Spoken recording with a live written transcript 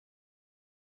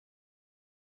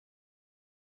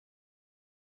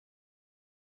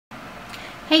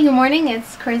Hey, good morning.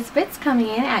 It's Chris Bits coming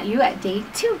in at you at day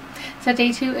 2. So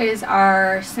day 2 is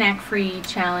our snack-free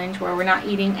challenge where we're not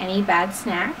eating any bad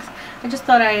snacks. I just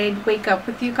thought I'd wake up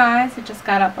with you guys. I just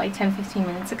got up like 10-15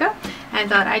 minutes ago. And I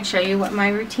thought I'd show you what my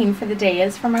routine for the day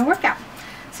is for my workout.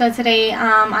 So today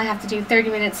I have to do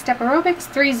 30-minute step aerobics,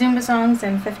 3 Zumba songs,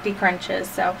 and 50 crunches.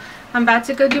 So I'm about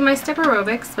to go do my step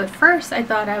aerobics, but first I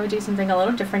thought I would do something a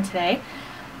little different today.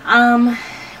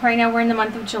 Right now we're in the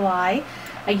month of July.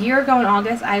 A year ago in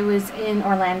August, I was in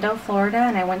Orlando, Florida,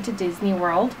 and I went to Disney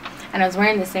World, and I was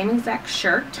wearing the same exact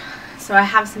shirt. So I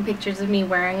have some pictures of me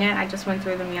wearing it. I just went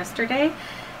through them yesterday,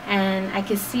 and I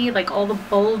could see like all the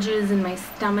bulges in my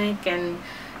stomach and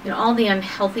all the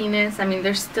unhealthiness. I mean,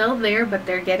 they're still there, but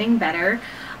they're getting better.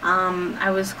 I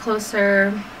was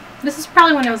closer. This is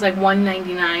probably when I was like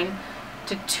 199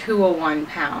 to 201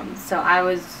 pounds. So I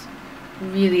was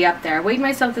really up there. I weighed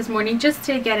myself this morning just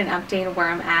to get an update of where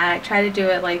I'm at. I try to do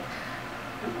it like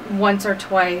once or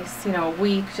twice, a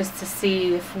week, just to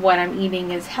see if what I'm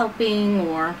eating is helping,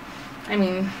 or, I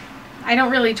mean, I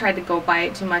don't really try to go by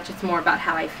it too much. It's more about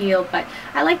how I feel, but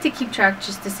I like to keep track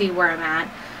just to see where I'm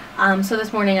at. So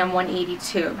this morning I'm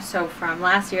 182. So from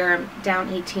last year I'm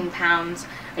down 18 pounds.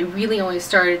 I really only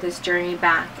started this journey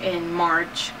back in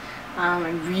March. I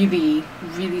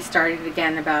really started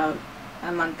again about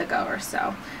a month ago or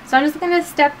so. So I'm just going to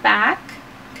step back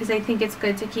because I think it's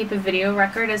good to keep a video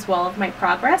record as well of my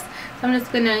progress. So I'm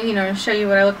just going to, show you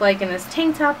what I look like in this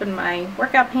tank top and my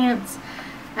workout pants.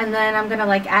 And then I'm going to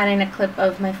like add in a clip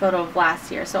of my photo of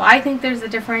last year. So I think there's a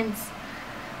difference.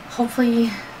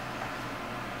 Hopefully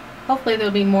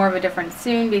there'll be more of a difference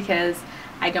soon because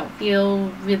I don't feel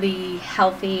really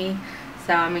healthy.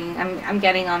 So I mean, I'm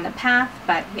getting on the path,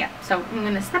 but yeah. So I'm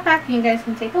going to step back and you guys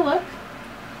can take a look.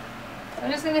 I'm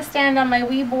just going to stand on my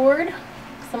wee board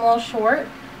because I'm a little short,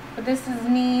 but this is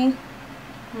me,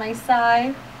 my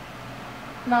side.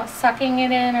 I'm not sucking it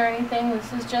in or anything.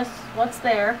 This is just what's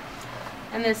there,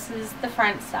 and this is the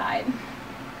front side.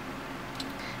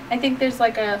 I think there's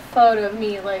like a photo of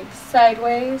me like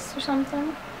sideways or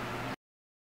something.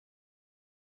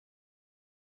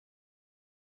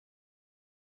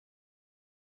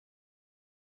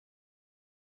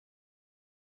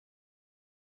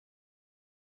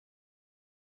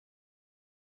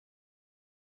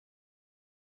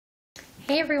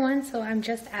 Hey everyone, so I'm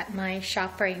just at my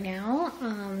shop right now,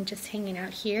 just hanging out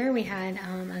here. We had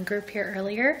a group here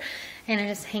earlier and I'm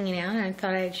just hanging out, and I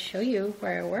thought I'd show you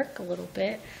where I work a little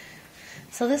bit.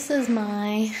 So this is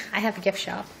I have a gift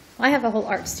shop. Well, I have a whole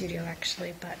art studio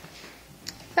actually, but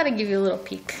I thought I'd give you a little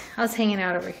peek. I was hanging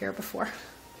out over here before.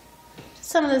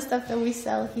 Some of the stuff that we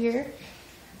sell here.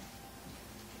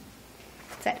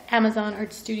 It's at Amazon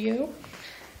Art Studio.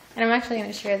 And I'm actually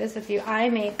going to share this with you. I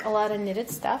make a lot of knitted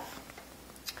stuff.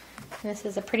 This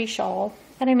is a pretty shawl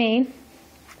that I made.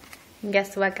 And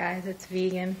guess what, guys? It's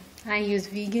vegan. I use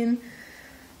vegan.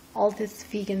 All this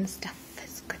vegan stuff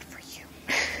is good for you.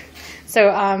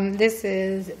 So this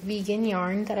is vegan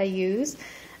yarn that I use.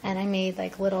 And I made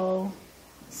like little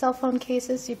cell phone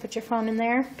cases. So you put your phone in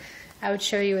there. I would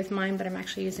show you with mine, but I'm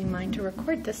actually using mine to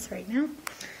record this right now.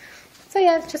 So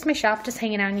yeah, it's just my shop, just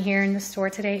hanging out in here in the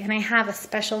store today. And I have a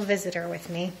special visitor with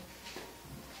me.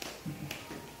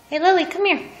 Hey Lily, come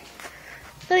here.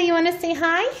 Lily, you want to say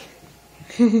hi?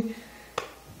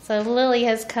 So Lily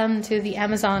has come to the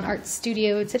Amazon Art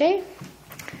Studio today.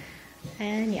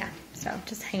 And yeah, so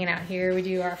just hanging out here. We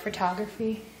do our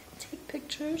photography, take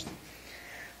pictures,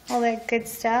 all that good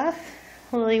stuff.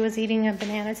 Lily was eating a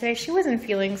banana today. She wasn't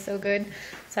feeling so good,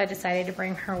 so I decided to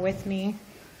bring her with me.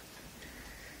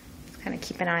 Just kind of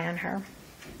keep an eye on her.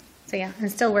 So yeah, I'm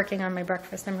still working on my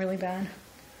breakfast. I'm really bad.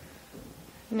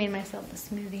 I made myself a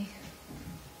smoothie.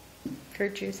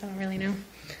 Fruit juice, I don't really know.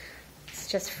 It's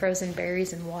just frozen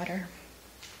berries and water.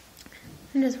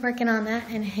 I'm just working on that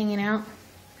and hanging out.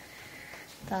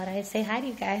 Thought I'd say hi to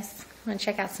you guys. Want to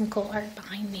check out some cool art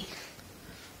behind me.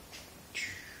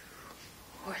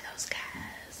 Who are those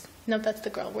guys? No, that's the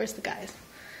girl. Where's the guys?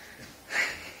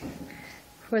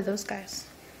 Who are those guys?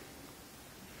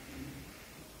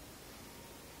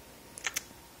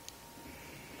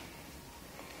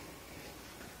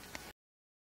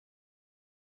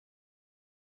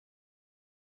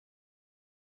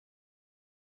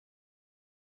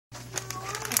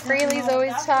 Freelee's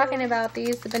always talking about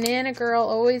these. The banana girl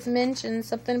always mentions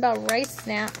something about rice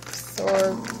snacks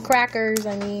or crackers,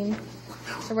 I mean.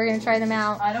 So we're going to try them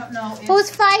out. I don't know. Who's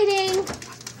fighting?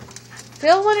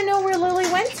 Bill want to know where Lily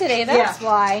went today. That's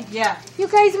why. Yeah. You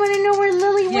guys want to know where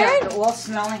Lily went? Yeah, they're all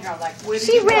smelling her like, where did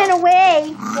she ran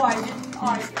away. No, I didn't.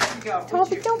 you go.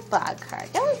 Toby, don't bug her.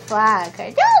 Don't bug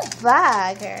her. Don't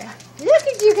bug her. Look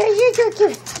at you guys. You're so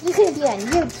cute. You're gonna be on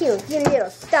YouTube. You're a little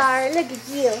star. Look at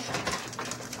you.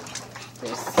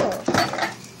 You're so cute.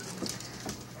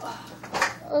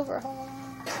 Overhaul.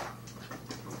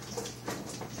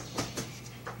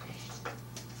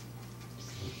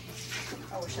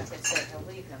 I wish I could say to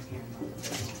leave them here.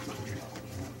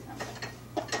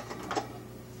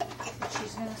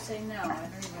 She's gonna say no. I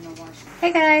don't even know why she.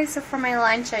 Hey guys, so for my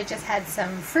lunch I just had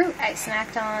some fruit I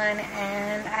snacked on,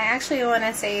 and I actually want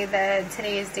to say that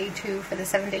today is day 2 for the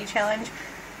 7-day challenge,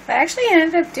 but I actually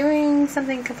ended up doing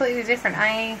something completely different.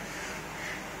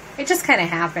 It just kind of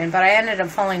happened, but I ended up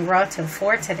following raw till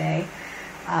 4 today,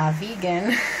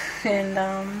 vegan, and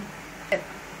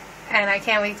I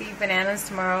can't wait to eat bananas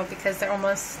tomorrow because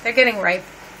they're getting ripe.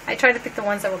 I tried to pick the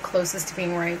ones that were closest to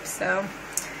being ripe, so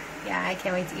yeah, I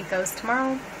can't wait to eat those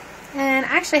tomorrow. And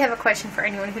I actually have a question for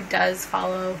anyone who does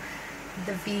follow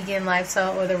the vegan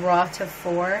lifestyle or the raw to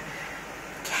 4.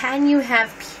 Can you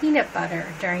have peanut butter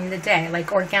during the day?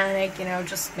 Like organic, you know,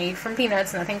 just made from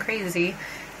peanuts, nothing crazy.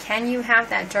 Can you have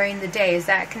that during the day? Is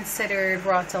that considered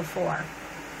raw till 4?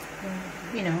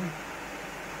 You know,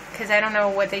 because I don't know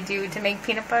what they do to make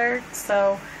peanut butter,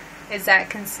 so is that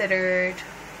considered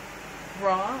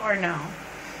raw or no?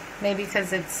 Maybe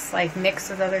because it's like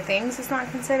mixed with other things, it's not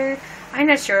considered. I'm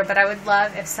not sure, but I would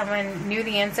love if someone knew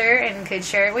the answer and could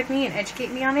share it with me and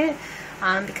educate me on it,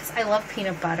 because I love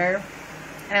peanut butter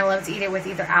and I love to eat it with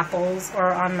either apples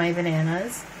or on my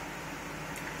bananas.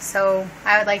 So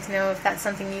I would like to know if that's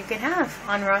something you can have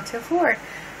on raw till 4.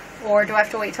 Or do I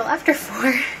have to wait till after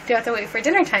 4? Do I have to wait for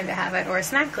dinner time to have it or a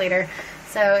snack later?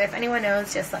 So if anyone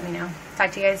knows, just let me know.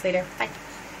 Talk to you guys later. Bye.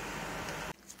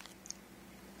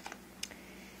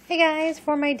 Hey guys,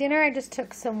 for my dinner I just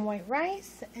took some white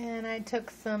rice and I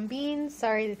took some beans.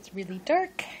 Sorry, it's really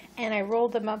dark. And I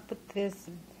rolled them up with this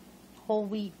whole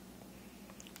wheat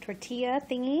tortilla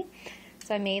thingy.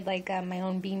 So I made like my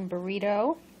own bean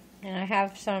burrito. And I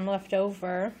have some left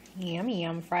over yummy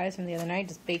yum fries from the other night.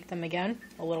 Just baked them again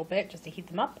a little bit just to heat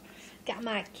them up. Got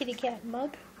my kitty cat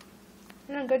mug.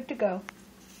 And I'm good to go.